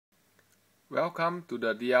Welcome to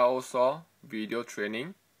the TheDROstore video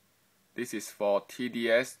training. This is for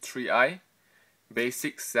TDS-3i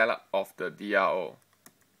basic setup of the DRO.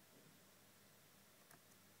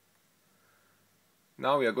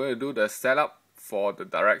 Now we are going to do the setup for the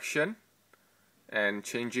direction and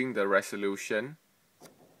changing the resolution.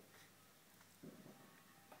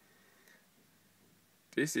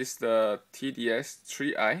 This is the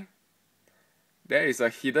TDS-3i. There is a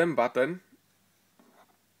hidden button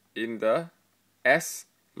in the S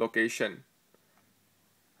location.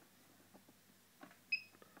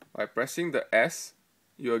 By pressing the S,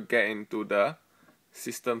 you will get into the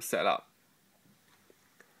system setup.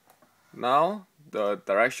 Now the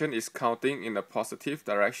direction is counting in the positive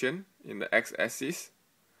direction in the x-axis.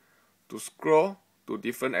 To scroll to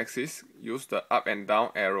different axes, use the up and down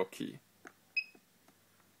arrow key.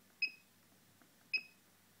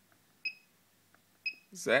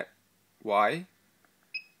 Z, Y,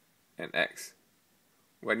 and X.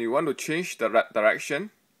 When you want to change the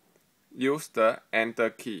direction, use the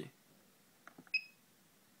Enter key.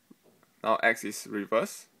 Now X is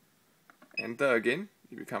reverse. Enter again,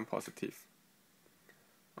 it becomes positive.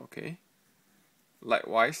 Okay.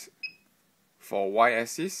 Likewise, for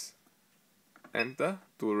Y-axis, enter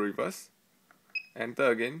to reverse.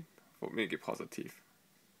 Enter again for make it positive.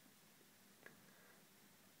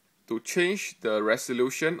 To change the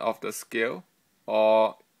resolution of the scale,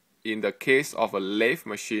 or in the case of a lathe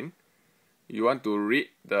machine, you want to read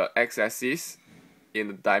the x-axis in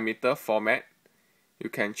the diameter format,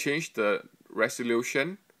 you can change the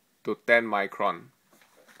resolution to 10 micron.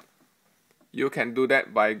 You can do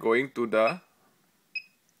that by going to the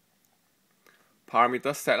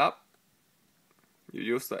parameter setup. You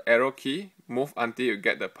use the arrow key, move until you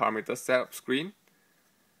get the parameter setup screen.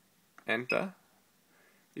 Enter.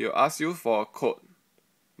 It will ask you for a code.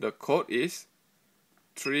 The code is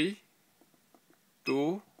 3,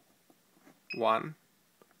 2, 1,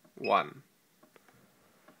 1.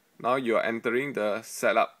 Now you are entering the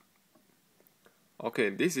setup. Okay,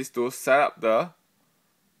 this is to set up the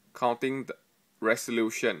counting the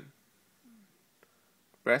resolution.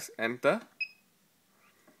 Press enter.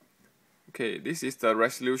 Okay, this is the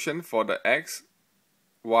resolution for the X,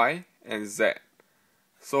 Y, and Z.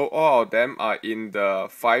 So all of them are in the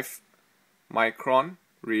 5 micron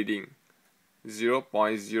reading,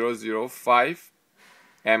 0.005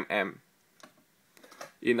 mm.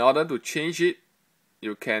 In order to change it,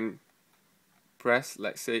 you can press,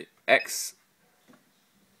 let's say, X.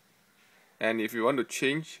 And if you want to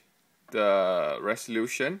change the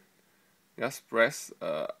resolution, just press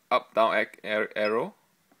up down arrow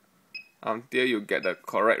until you get the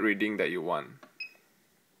correct reading that you want.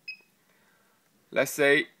 Let's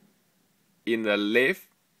say in the lathe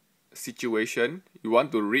situation, you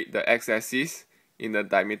want to read the x-axis in the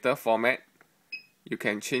diameter format. You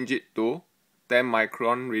can change it to 10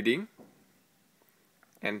 micron reading.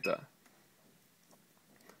 Enter.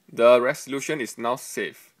 The resolution is now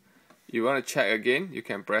saved. You want to check again, you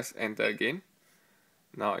can press enter again.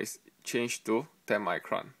 Now it's changed to 10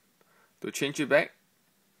 micron. To change it back,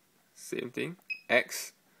 same thing,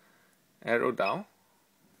 X, arrow down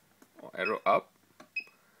or arrow up,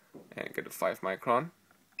 and get to 5 micron,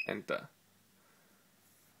 enter.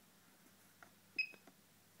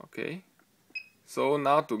 Okay, so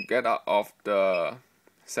now to get out of the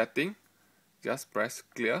setting, just press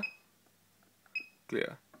clear,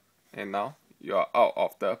 clear, and now you are out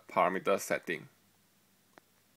of the parameter setting.